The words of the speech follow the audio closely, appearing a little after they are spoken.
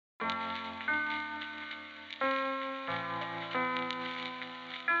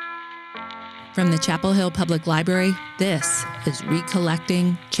From the Chapel Hill Public Library, this is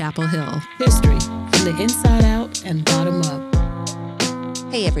Recollecting Chapel Hill. History from the inside out and bottom up.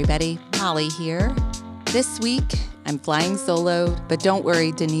 Hey everybody, Molly here. This week, I'm flying solo, but don't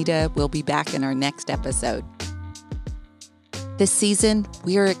worry, Danita will be back in our next episode. This season,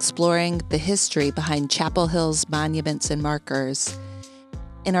 we are exploring the history behind Chapel Hill's monuments and markers.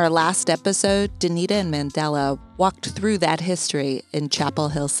 In our last episode, Danita and Mandela walked through that history in Chapel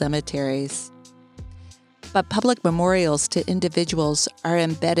Hill cemeteries. But public memorials to individuals are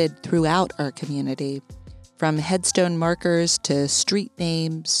embedded throughout our community, from headstone markers to street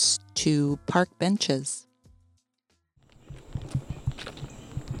names to park benches.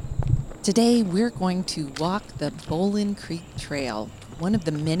 Today, we're going to walk the Bowlin Creek Trail, one of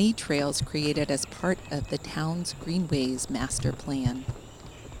the many trails created as part of the town's Greenways master plan.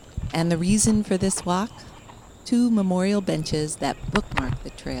 And the reason for this walk? 2 memorial benches that bookmark the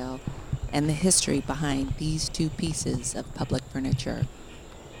trail and the history behind these 2 pieces of public furniture.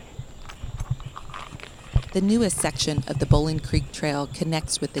 The newest section of the Bowlin Creek Trail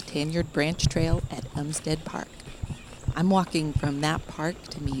connects with the Tanyard Branch Trail at Umstead Park. I'm walking from that park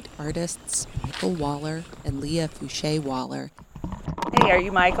to meet artists Michael Waller and Leah Fouché Waller. Hey, are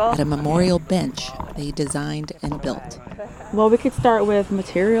you Michael? At a memorial bench they designed and built. Well, we could start with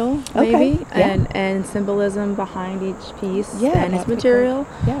material, maybe, and symbolism behind each piece and its material.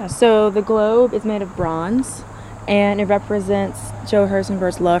 Cool. Yeah. So the globe is made of bronze, and it represents Joe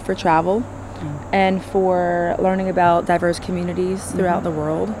Herzenberg's love for travel and for learning about diverse communities throughout the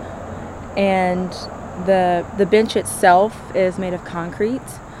world. And the bench itself is made of concrete,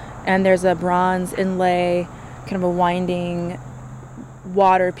 and there's a bronze inlay, kind of a winding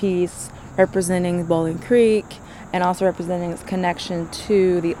water piece representing Bowlin Creek, and also representing its connection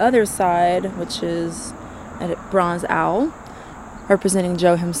to the other side, which is a bronze owl, representing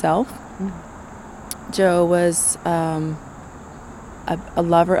Joe himself. Joe was a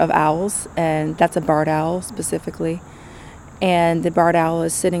lover of owls, and that's a barred owl specifically. And the barred owl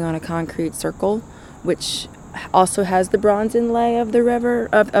is sitting on a concrete circle, which also has the bronze inlay of the river,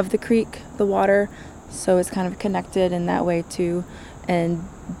 of the creek, the water. So it's kind of connected in that way too. And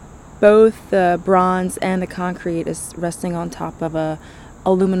both the bronze and the concrete is resting on top of a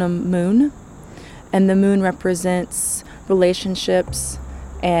aluminum moon, and the moon represents relationships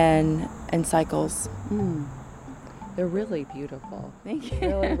and cycles. They're really beautiful. Thank you.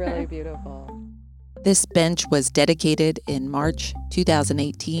 Really, really beautiful. This bench was dedicated in March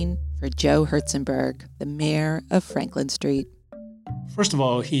 2018 for Joe Herzenberg, the mayor of Franklin Street. First of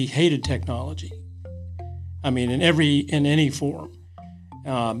all, he hated technology. I mean, in any form.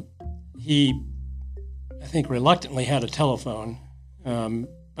 He, I think, reluctantly had a telephone,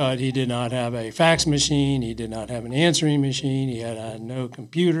 but he did not have a fax machine. He did not have an answering machine. He had no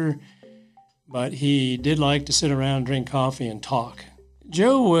computer, but he did like to sit around, drink coffee, and talk.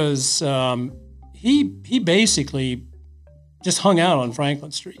 Joe was, he basically just hung out on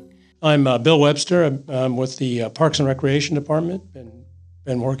Franklin Street. I'm Bill Webster. I'm with the Parks and Recreation Department, and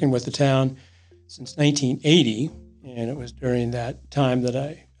been working with the town since 1980, and it was during that time that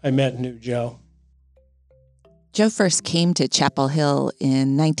I met and knew Joe. Joe first came to Chapel Hill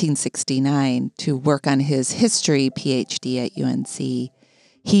in 1969 to work on his history PhD at UNC.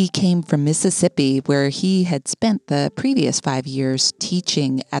 He came from Mississippi, where he had spent the previous 5 years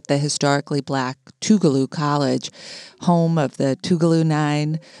teaching at the historically black Tougaloo College, home of the Tougaloo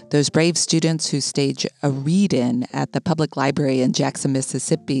Nine, those brave students who staged a read-in at the public library in Jackson,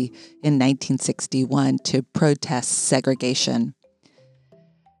 Mississippi in 1961 to protest segregation.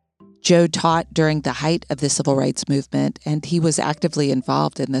 Joe taught during the height of the civil rights movement, and he was actively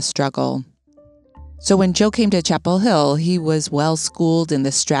involved in the struggle. So when Joe came to Chapel Hill, he was well schooled in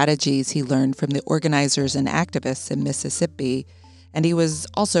the strategies he learned from the organizers and activists in Mississippi, and he was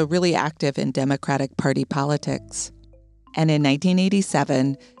also really active in Democratic Party politics. And in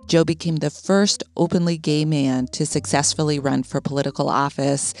 1987, Joe became the first openly gay man to successfully run for political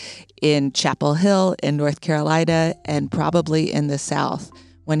office in Chapel Hill, in North Carolina, and probably in the South,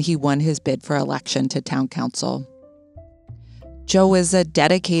 when he won his bid for election to town council. Joe was a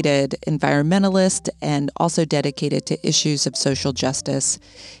dedicated environmentalist and also dedicated to issues of social justice.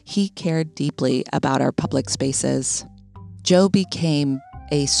 He cared deeply about our public spaces. Joe became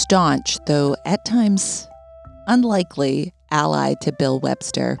a staunch, though at times unlikely, ally to Bill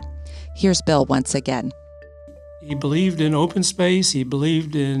Webster. Here's Bill once again. He believed in open space. He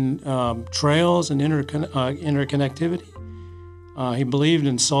believed in trails and interconnectivity. He believed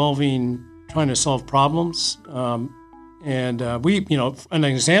in trying to solve problems. And an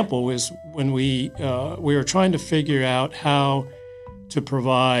example was when we were trying to figure out how to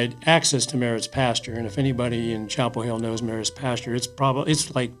provide access to Merritt's Pasture. And if anybody in Chapel Hill knows Merritt's Pasture,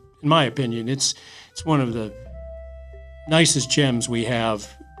 it's like, in my opinion, it's one of the nicest gems we have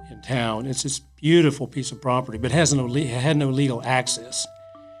in town. It's this beautiful piece of property, but had no legal access.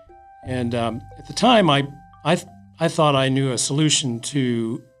 And at the time, I thought I knew a solution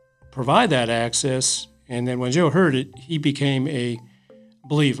to provide that access. And then when Joe heard it, he became a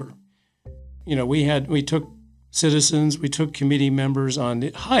believer. You know, we took citizens, we took committee members on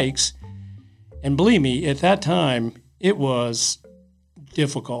hikes, and believe me, at that time, it was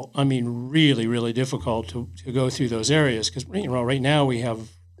difficult. I mean, really, really difficult to go through those areas because, you know, right now we have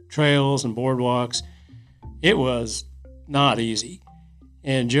trails and boardwalks. It was not easy.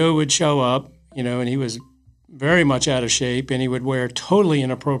 And Joe would show up, you know, and he was very much out of shape, and he would wear totally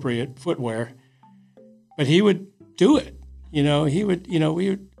inappropriate footwear, but he would do it. You know, he would, you know,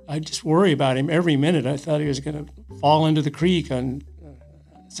 I'd just worry about him every minute. I thought he was going to fall into the creek on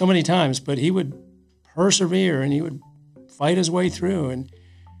so many times, but he would persevere and he would fight his way through. And,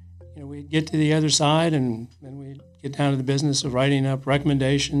 you know, we'd get to the other side and then we'd get down to the business of writing up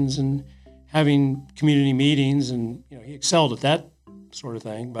recommendations and having community meetings. And, you know, he excelled at that sort of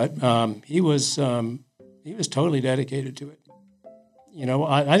thing, but he was totally dedicated to it. You know,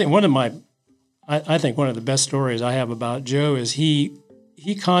 I think one of the best stories I have about Joe is he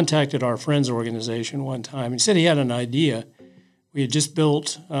contacted our Friends organization one time. He said he had an idea. We had just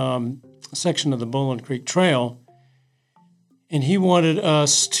built a section of the Bowling Creek Trail, and he wanted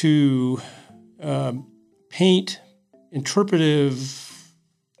us to paint interpretive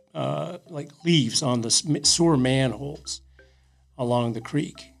like leaves on the sewer manholes along the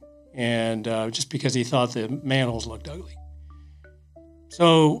creek, and just because he thought the manholes looked ugly.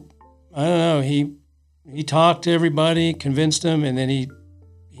 So, I don't know, he talked to everybody, convinced them, and then he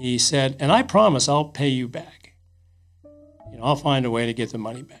said, and I promise I'll pay you back. You know, I'll find a way to get the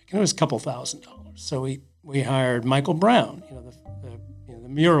money back. And it was a couple $1,000. So we hired Michael Brown, you know, the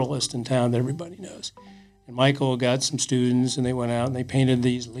muralist in town that everybody knows. And Michael got some students, and they went out and they painted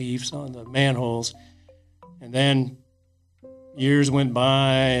these leaves on the manholes. And then years went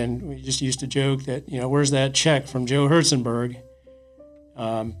by, and we just used to joke that, you know, where's that check from Joe Herzenberg?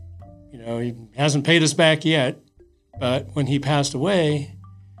 You know, he hasn't paid us back yet, but when he passed away,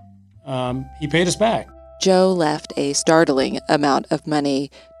 he paid us back. Joe left a startling amount of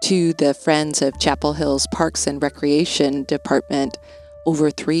money to the Friends of Chapel Hill's Parks and Recreation Department, over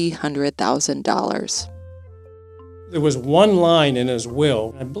 $300,000. There was one line in his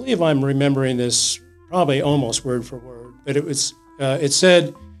will. I believe I'm remembering this probably almost word for word, but it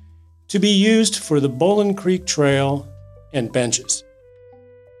said, to be used for the Bowling Creek Trail and benches.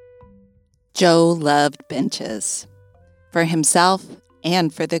 Joe loved benches. For himself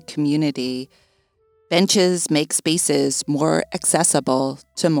and for the community, benches make spaces more accessible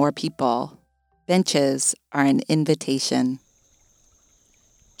to more people. Benches are an invitation.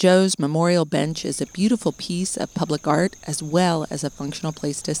 Joe's memorial bench is a beautiful piece of public art as well as a functional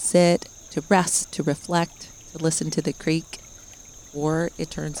place to sit, to rest, to reflect, to listen to the creek, or, it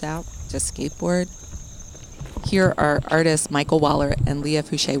turns out, to skateboard. Here are artists Michael Waller and Leah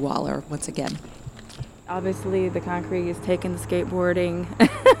Fouché Waller once again. Obviously, the concrete is taking the skateboarding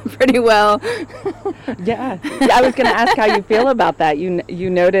pretty well. Yeah, I was going to ask how you feel about that. You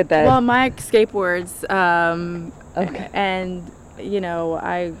noted that. Well, Mike skateboards, okay, and you know,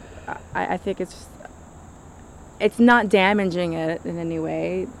 I think it's not damaging it in any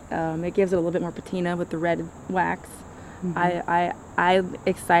way. It gives it a little bit more patina with the red wax. Mm-hmm. I'm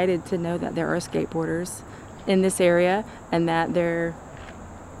excited to know that there are skateboarders in this area and that they're,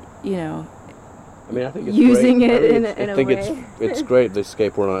 you know, I mean, I think it's using great. it I mean, in a think way. it's great, the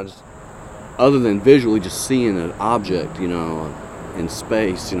skateboard. Other than visually just seeing an object, you know, in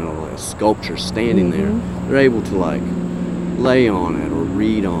space, you know, like a sculpture standing there, they're able to like lay on it or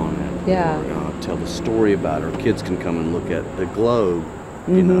read on it, or tell the story about it. Or kids can come and look at the globe.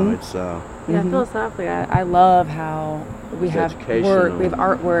 You know, it's philosophically, I love how we have work, we have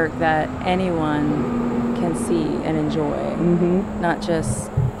artwork that anyone can see and enjoy, not just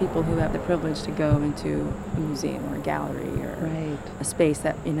people who have the privilege to go into a museum or a gallery or a space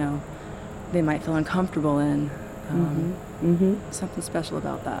that, you know, they might feel uncomfortable in. Something special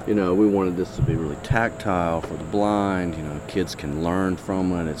about that. You know, we wanted this to be really tactile for the blind. You know, kids can learn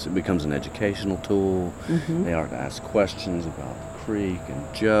from it. It becomes an educational tool. They are to ask questions about the creek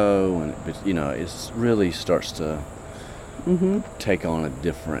and Joe, and you know, it really starts to take on a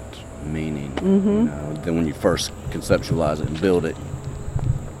different meaning, you know, than when you first conceptualize it and build it.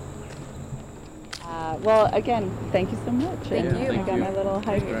 Well, again, thank you so much. Thank you. I got my little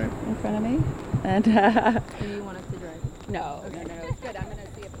hike in front of me, and Who do you want us to drive? No, it's good. I'm going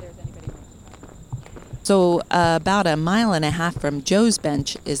to see if there's anybody else. So about a mile and a half from Joe's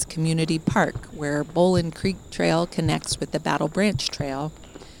bench is Community Park, where Bowlin Creek Trail connects with the Battle Branch Trail.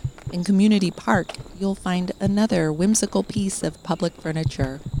 In Community Park, you'll find another whimsical piece of public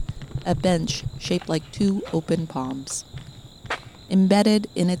furniture, a bench shaped like two open palms. Embedded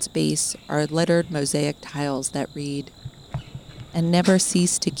in its base are lettered mosaic tiles that read, "And never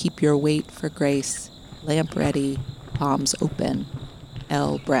cease to keep your wait for grace, lamp ready, palms open,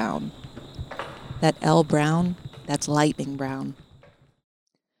 L. Brown." That L. Brown, that's Lightning Brown.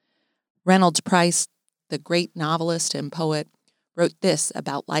 Reynolds Price, the great novelist and poet, wrote this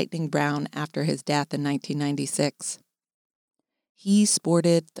about Lightning Brown after his death in 1996. He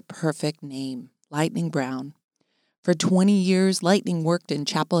sported the perfect name, Lightning Brown. For 20 years, Lightning worked in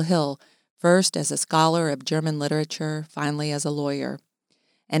Chapel Hill, first as a scholar of German literature, finally as a lawyer.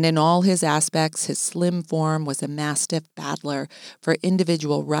 And in all his aspects, his slim form was a mastiff battler for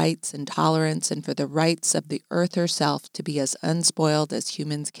individual rights and tolerance and for the rights of the earth herself to be as unspoiled as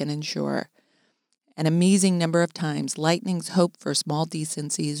humans can ensure. An amazing number of times, Lightning's hope for small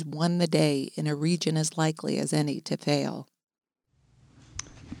decencies won the day in a region as likely as any to fail.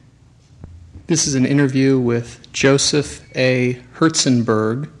 This is an interview with Joseph A.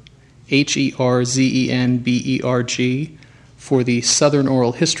 Herzenberg, Herzenberg, for the Southern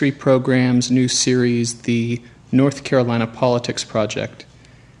Oral History Program's new series, the North Carolina Politics Project.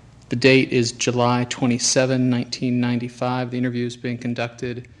 The date is July 27, 1995. The interview is being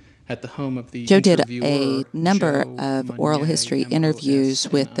conducted at the home of the Joe did a number of oral history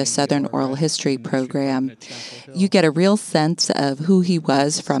interviews with the Southern Oral History Program. You get a real sense of who he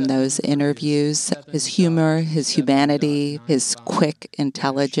was from those interviews, his humor, his humanity, his quick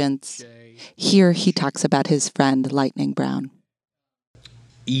intelligence. Here he talks about his friend Lightning Brown.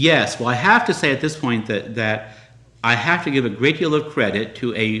 Yes, well, I have to say at this point that I have to give a great deal of credit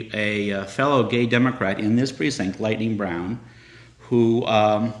to a fellow gay Democrat in this precinct, Lightning Brown, who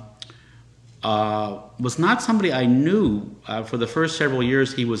was not somebody I knew for the first several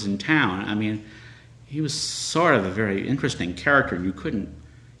years he was in town. I mean, he was sort of a very interesting character. You couldn't,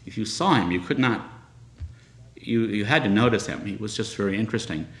 if you saw him, you could not, you had to notice him. He was just very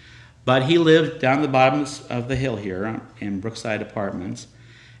interesting. But he lived down the bottom of the hill here in Brookside Apartments,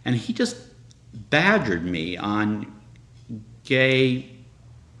 and he just badgered me on gay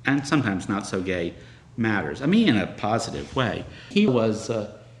and sometimes not so gay matters. I mean, in a positive way. He was,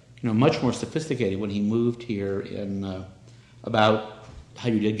 much more sophisticated when he moved here in about how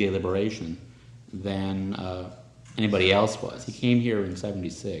you did gay liberation than anybody else was. He came here in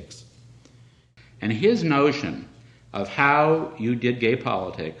 '76, and his notion of how you did gay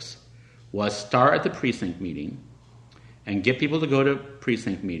politics was start at the precinct meeting and get people to go to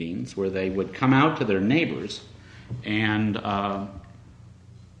precinct meetings where they would come out to their neighbors and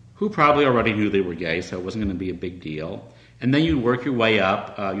who probably already knew they were gay, so it wasn't going to be a big deal. And then you'd work your way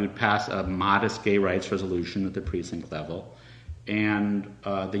up. You'd pass a modest gay rights resolution at the precinct level, and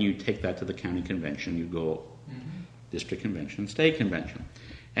then you'd take that to the county convention. You'd go district convention, state convention.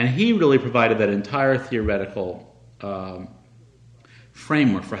 And he really provided that entire theoretical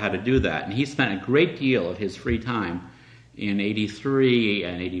framework for how to do that. And he spent a great deal of his free time in '83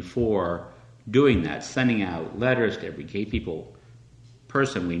 and '84 doing that, sending out letters to every gay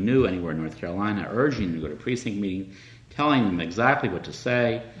person we knew anywhere in North Carolina, urging them to go to precinct meetings, telling them exactly what to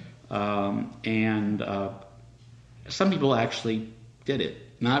say. And some people actually did it.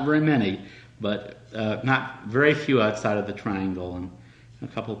 Not very many, but not very few outside of the Triangle, and a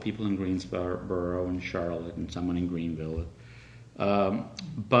couple of people in Greensboro and Charlotte and someone in Greenville.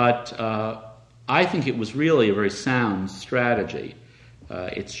 But I think it was really a very sound strategy.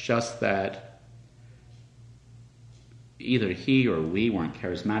 It's just that either he or we weren't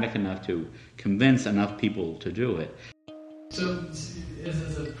charismatic enough to convince enough people to do it. So,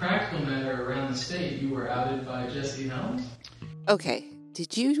 as a practical matter around the state, you were outed by Jesse Helms? Okay,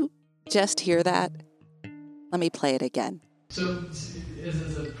 did you just hear that? Let me play it again. So,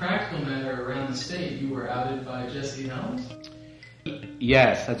 as a practical matter around the state, you were outed by Jesse Helms?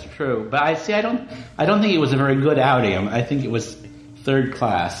 Yes, that's true. But I don't think it was a very good outing. I think it was third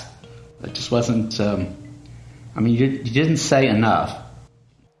class. It just wasn't. You didn't say enough.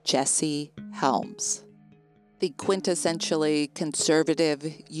 Jesse Helms, the quintessentially conservative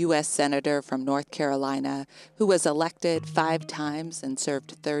U.S. Senator from North Carolina who was elected 5 times and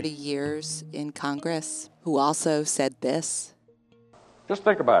served 30 years in Congress, who also said this. Just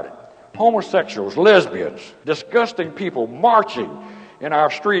think about it. Homosexuals, lesbians, disgusting people marching in our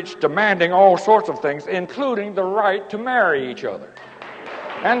streets demanding all sorts of things, including the right to marry each other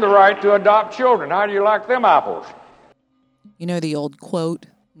and the right to adopt children. How do you like them apples? You know the old quote,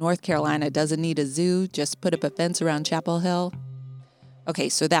 North Carolina doesn't need a zoo, just put up a fence around Chapel Hill? Okay,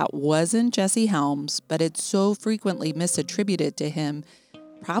 so that wasn't Jesse Helms, but it's so frequently misattributed to him,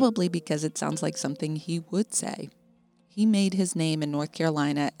 probably because it sounds like something he would say. He made his name in North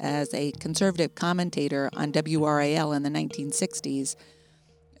Carolina as a conservative commentator on WRAL in the 1960s.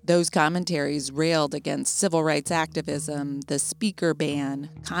 Those commentaries railed against civil rights activism, the speaker ban,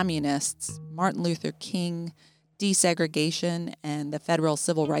 communists, Martin Luther King, desegregation, and the Federal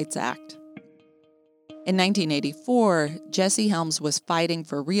Civil Rights Act. In 1984, Jesse Helms was fighting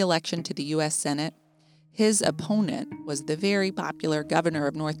for re-election to the U.S. Senate. His opponent was the very popular governor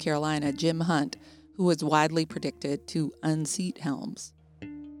of North Carolina, Jim Hunt, who was widely predicted to unseat Helms.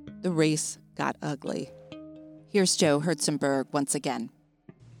 The race got ugly. Here's Joe Herzenberg once again.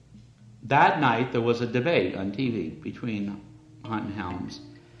 That night, there was a debate on TV between Hunt and Helms.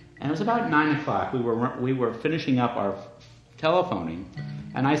 And it was about 9 o'clock. We were finishing up our telephoning.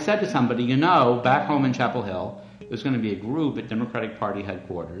 And I said to somebody, back home in Chapel Hill, there's going to be a group at Democratic Party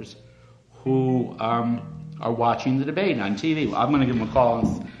headquarters who are watching the debate on TV. I'm going to give them a call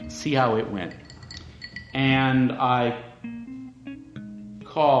and see how it went. And I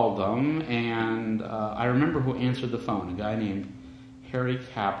called them, and I remember who answered the phone, a guy named Harry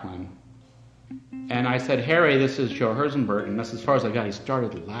Kaplan. And I said, Harry, this is Joe Herzenberg, and that's as far as I got. He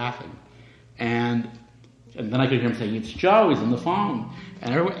started laughing. And then I could hear him saying, it's Joe, he's on the phone.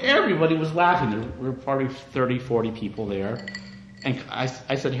 And everybody was laughing. There were probably 30, 40 people there. And I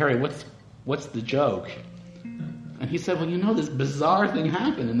said, Harry, what's the joke? And he said, well, this bizarre thing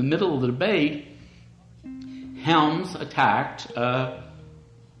happened. In the middle of the debate, Helms attacked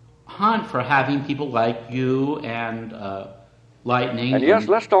Hunt for having people like you and Lightning. And yes,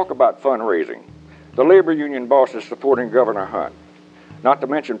 let's talk about fundraising. The labor union boss is supporting Governor Hunt. Not to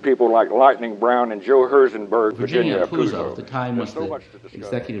mention people like Lightning Brown and Joe Herzenberg, Virginia Puzo, at the time was the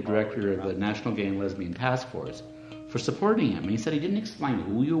executive director of the National Gay and Lesbian Task Force, for supporting him. And he said he didn't explain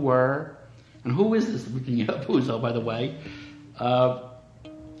who you were. And who is this Virginia Puzo, by the way?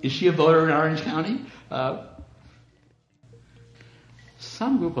 Is she a voter in Orange County?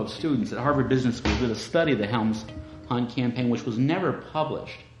 Some group of students at Harvard Business School did a study of the Helms-Hunt campaign, which was never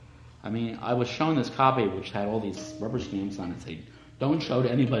published. I mean, I was shown this copy which had all these rubber stamps on it saying, don't show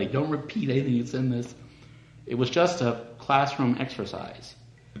to anybody, don't repeat anything that's in this. It was just a classroom exercise.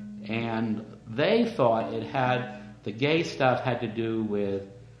 And they thought the gay stuff had to do with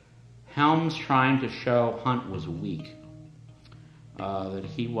Helms trying to show Hunt was weak. That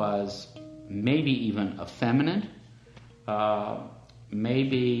he was maybe even effeminate.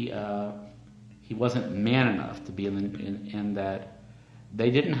 Maybe he wasn't man enough to be in that they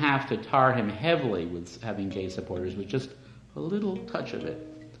didn't have to tar him heavily with having gay supporters, but just a little touch of it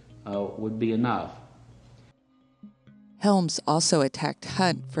would be enough. Helms also attacked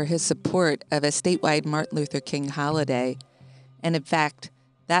Hunt for his support of a statewide Martin Luther King holiday. And in fact,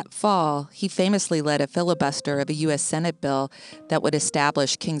 that fall, he famously led a filibuster of a U.S. Senate bill that would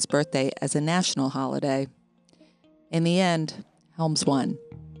establish King's birthday as a national holiday. In the end, Helms won.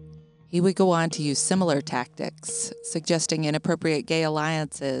 He would go on to use similar tactics, suggesting inappropriate gay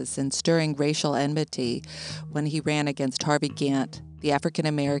alliances and stirring racial enmity when he ran against Harvey Gantt, the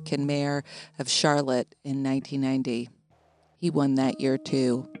African-American mayor of Charlotte, in 1990. He won that year,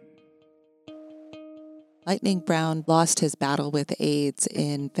 too. Lightning Brown lost his battle with AIDS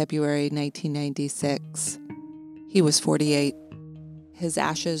in February 1996. He was 48. His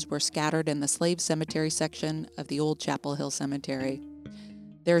ashes were scattered in the slave cemetery section of the old Chapel Hill Cemetery.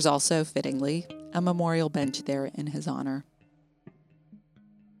 There's also, fittingly, a memorial bench there in his honor.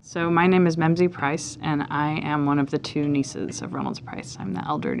 So my name is Memsie Price, and I am one of the two nieces of Reynolds Price. I'm the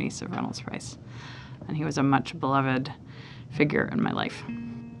elder niece of Reynolds Price, and he was a much beloved figure in my life.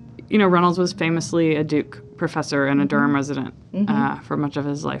 Reynolds was famously a Duke professor and a Durham resident for much of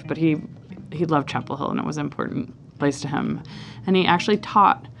his life, but he loved Chapel Hill, and it was an important place to him. And he actually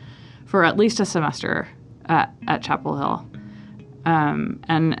taught for at least a semester at Chapel Hill.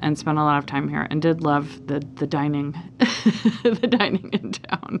 And spent a lot of time here, and did love the dining, the dining in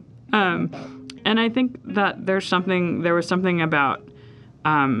town. And I think that there was something about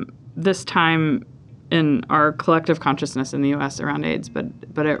this time in our collective consciousness in the U.S. around AIDS, but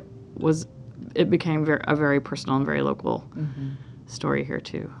it became a very personal and very local story here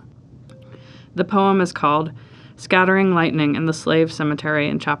too. The poem is called "Scattering Lightning in the Slave Cemetery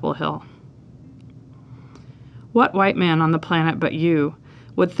in Chapel Hill." What white man on the planet but you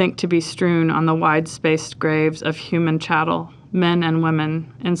would think to be strewn on the wide-spaced graves of human chattel, men and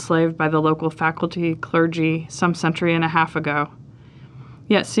women, enslaved by the local faculty, clergy, some century and a half ago?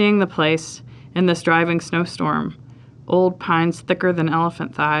 Yet seeing the place, in this driving snowstorm, Old pines thicker than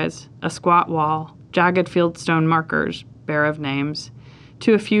elephant thighs, a squat wall, jagged fieldstone markers, bare of names,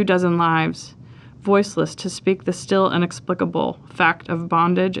 to a few dozen lives, voiceless to speak the still inexplicable fact of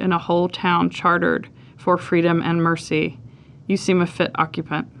bondage in a whole town chartered for freedom and mercy. You seem a fit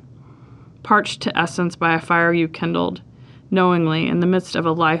occupant. Parched to essence by a fire you kindled, knowingly in the midst of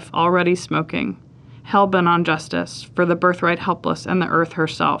a life already smoking, hell-bent on justice for the birthright helpless and the earth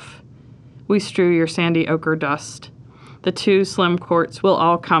herself. We strew your sandy ochre dust. The 2 slim courts will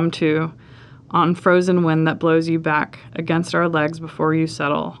all come to, on frozen wind that blows you back against our legs before you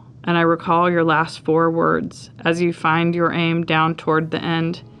settle. And I recall your last 4 words as you find your aim down toward the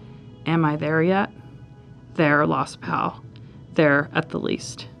end. Am I there yet? There, lost pal. There, at the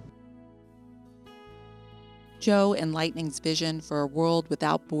least. Joe and Lightning's vision for a world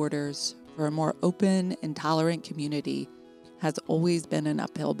without borders, for a more open and tolerant community, has always been an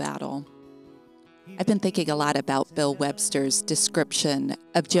uphill battle. I've been thinking a lot about Bill Webster's description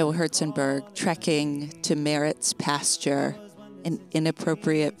of Joe Herzenberg trekking to Merritt's pasture in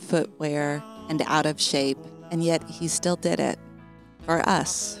inappropriate footwear and out of shape, and yet he still did it. For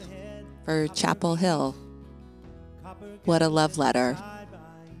us, for Chapel Hill. What a love letter.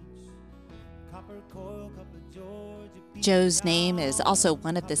 Joe's name is also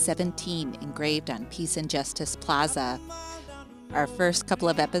one of the 17 engraved on Peace and Justice Plaza. Our first couple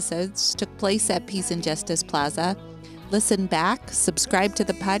of episodes took place at Peace and Justice Plaza. Listen back, subscribe to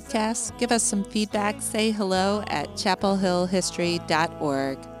the podcast, give us some feedback, say hello at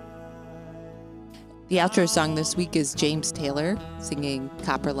chapelhillhistory.org. The outro song this week is James Taylor singing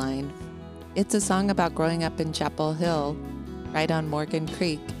Copperline. It's a song about growing up in Chapel Hill, right on Morgan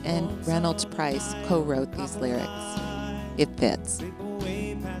Creek, and Reynolds Price co-wrote these lyrics. It fits.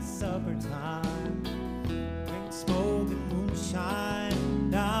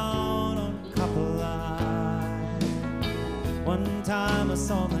 One time I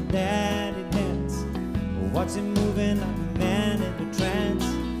saw my daddy dance, watch him moving like a man in a trance.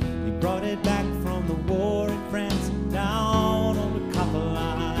 He brought it back from the war in France, down on the copper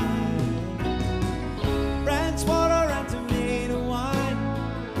line. Branch water and tomato wine,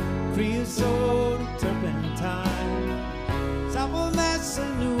 creosote and turpentine, sour mess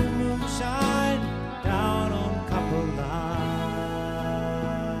and new moonshine, down on copper line.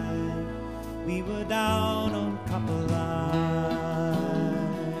 We were down on copper line.